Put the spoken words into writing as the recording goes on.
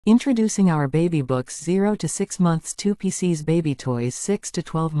Introducing our Baby Books 0 to 6 months 2 PCs Baby Toys 6 to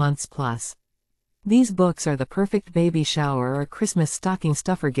 12 months plus. These books are the perfect baby shower or Christmas stocking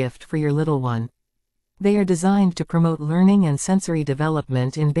stuffer gift for your little one. They are designed to promote learning and sensory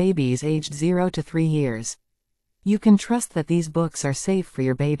development in babies aged 0 to 3 years. You can trust that these books are safe for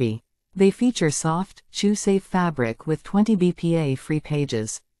your baby. They feature soft, chew-safe fabric with 20 BPA-free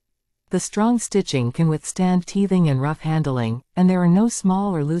pages. The strong stitching can withstand teething and rough handling, and there are no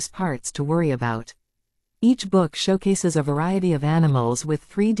small or loose parts to worry about. Each book showcases a variety of animals with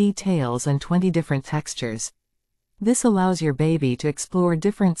 3D tails and 20 different textures. This allows your baby to explore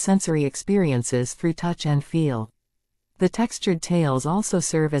different sensory experiences through touch and feel. The textured tails also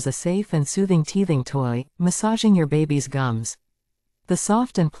serve as a safe and soothing teething toy, massaging your baby's gums. The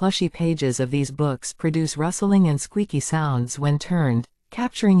soft and plushy pages of these books produce rustling and squeaky sounds when turned,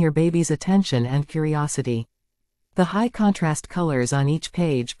 capturing your baby's attention and curiosity. The high-contrast colors on each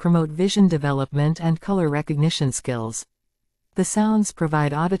page promote vision development and color recognition skills. The sounds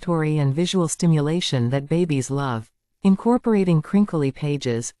provide auditory and visual stimulation that babies love. Incorporating crinkly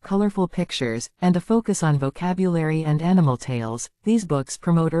pages, colorful pictures, and a focus on vocabulary and animal tales, these books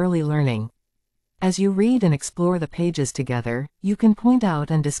promote early learning. As you read and explore the pages together, you can point out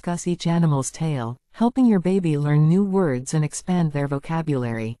and discuss each animal's tale, helping your baby learn new words and expand their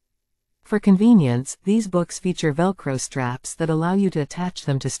vocabulary. For convenience, these books feature Velcro straps that allow you to attach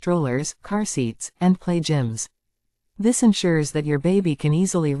them to strollers, car seats, and play gyms. This ensures that your baby can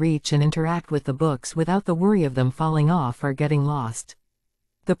easily reach and interact with the books without the worry of them falling off or getting lost.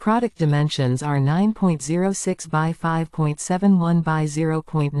 The product dimensions are 9.06 by 5.71 by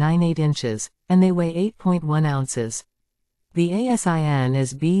 0.98 inches, and they weigh 8.1 ounces. The ASIN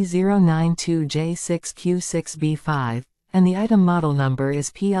is B092J6Q6B5, and the item model number is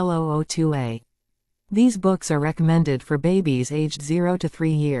P002A. These books are recommended for babies aged 0 to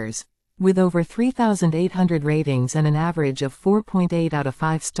 3 years. With over 3,800 ratings and an average of 4.8 out of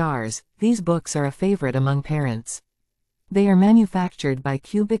 5 stars, these books are a favorite among parents. They are manufactured by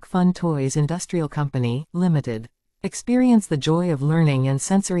Cubic Fun Toys Industrial Company, Limited. Experience the joy of learning and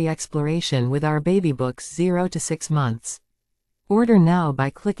sensory exploration with our Baby Books 0 to 6 months. Order now by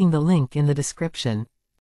clicking the link in the description.